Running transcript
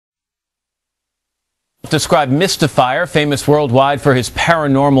self-described mystifier, famous worldwide for his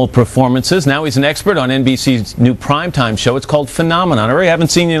paranormal performances. Now he's an expert on NBC's new primetime show. It's called Phenomenon. I really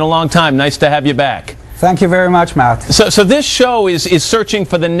haven't seen you in a long time. Nice to have you back. Thank you very much, Matt. So this show is searching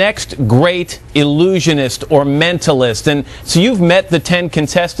for the next great illusionist or mentalist. And so you've met the 10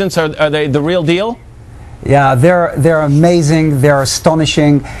 contestants. Are they the real deal? Yeah, they're amazing. They're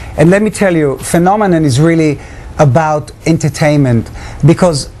astonishing. And let me tell you, Phenomenon is really about entertainment,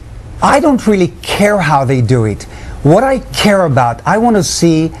 because I don't really care how they do it. What I care about, I want to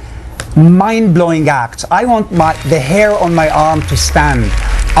see mind-blowing acts. I want the hair on my arm to stand.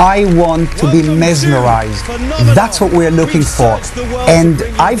 I want to be mesmerized. That's what we're looking for. And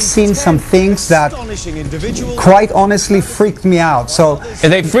I've seen some things that quite honestly freaked me out. So if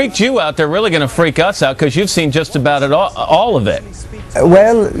they freaked you out, they're really going to freak us out, because you've seen just about all of it.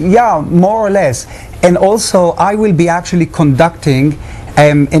 Well, yeah, more or less. And also, I will be actually conducting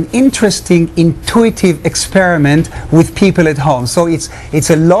an interesting, intuitive experiment with people at home. So it's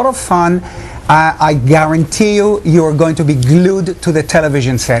a lot of fun. I guarantee you're going to be glued to the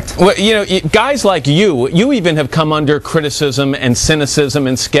television set. Well, you know, guys like you even have come under criticism and cynicism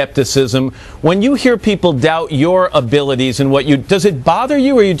and skepticism. When you hear people doubt your abilities and what you, does it bother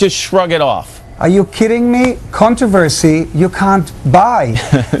you, or you just shrug it off? Are you kidding me? Controversy you can't buy.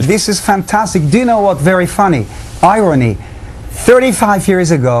 This is fantastic. Do you know what? Very funny. Irony. 35 years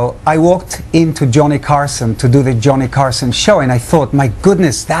ago, I walked into Johnny Carson to do the Johnny Carson show, and I thought, my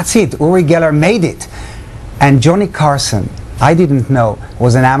goodness, that's it. Uri Geller made it. And Johnny Carson, I didn't know,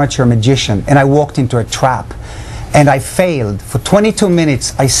 was an amateur magician, and I walked into a trap. And I failed. For 22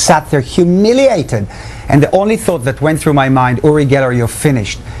 minutes, I sat there humiliated. And the only thought that went through my mind, Uri Geller, you're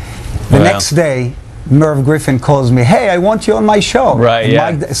finished. The next day, Merv Griffin calls me, hey, I want you on my show. Right,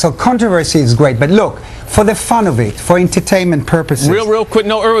 yeah. So controversy is great, but look, for the fun of it, for entertainment purposes. Real quick,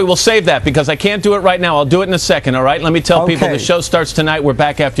 no, Uri, we'll save that, because I can't do it right now. I'll do it in a second, all right? Let me tell people the show starts tonight. We're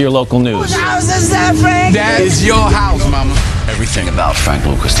back after your local news. Whose house is that, Frank? That is your house, Mama. Everything about Frank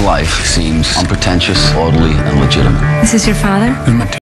Lucas' life seems unpretentious, orderly, and legitimate. This is your father?